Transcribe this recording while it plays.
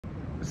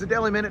This is the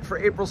Daily Minute for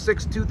April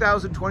 6,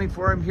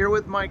 2024. I'm here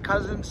with my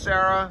cousin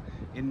Sarah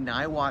in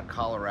Niwot,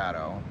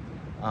 Colorado.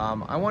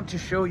 I want to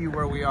show you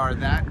where we are.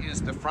 That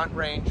is the front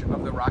range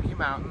of the Rocky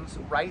Mountains,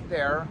 right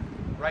there,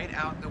 right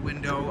out the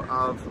window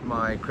of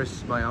my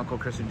Uncle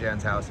Chris and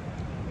Jan's house.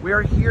 We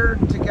are here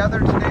together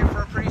today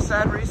for a pretty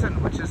sad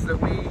reason, which is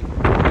that we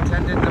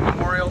attended the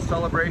memorial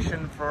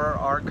celebration for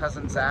our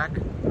cousin Zack,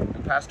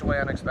 who passed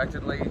away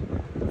unexpectedly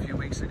a few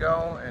weeks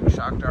ago and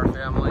shocked our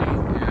family,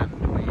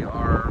 and we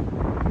are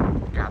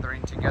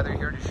gathering together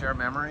here to share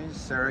memories.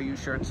 Sarah, you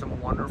shared some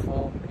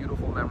wonderful,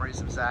 beautiful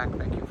memories of Zack.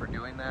 Thank you for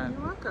doing that.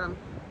 You're welcome.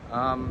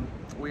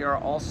 We are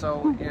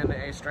also in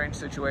a strange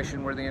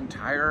situation where the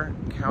entire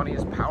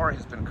county's power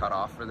has been cut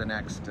off for the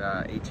next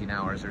 18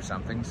 hours or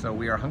something. So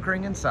we are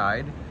hunkering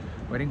inside,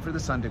 waiting for the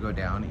sun to go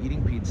down,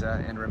 eating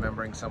pizza, and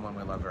remembering someone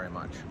we love very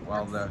much.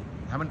 While the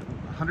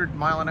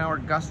 100-mile-an-hour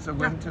gusts of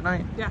wind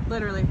tonight. Yeah,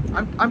 literally.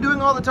 I'm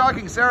doing all the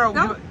talking. Sarah,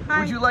 No,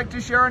 would you like to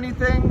share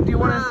anything? Do you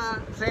want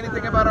to say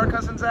anything about our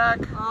cousin Zack?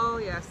 Oh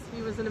yes,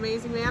 he was an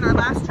amazing man. Our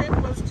last trip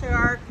was to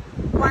our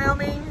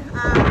Wyoming trip.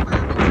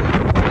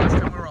 Last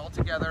time we were all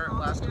together,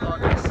 last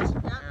August.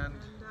 Yeah, and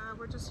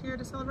we're just here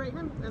to celebrate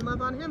him and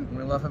love on him.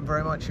 We love him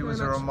very much. He was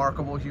a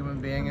remarkable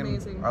human being,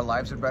 amazing. And our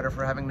lives are better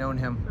for having known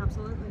him.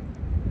 Absolutely.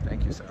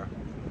 Thank you, Sarah.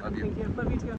 Love you. Thank you. Love you too.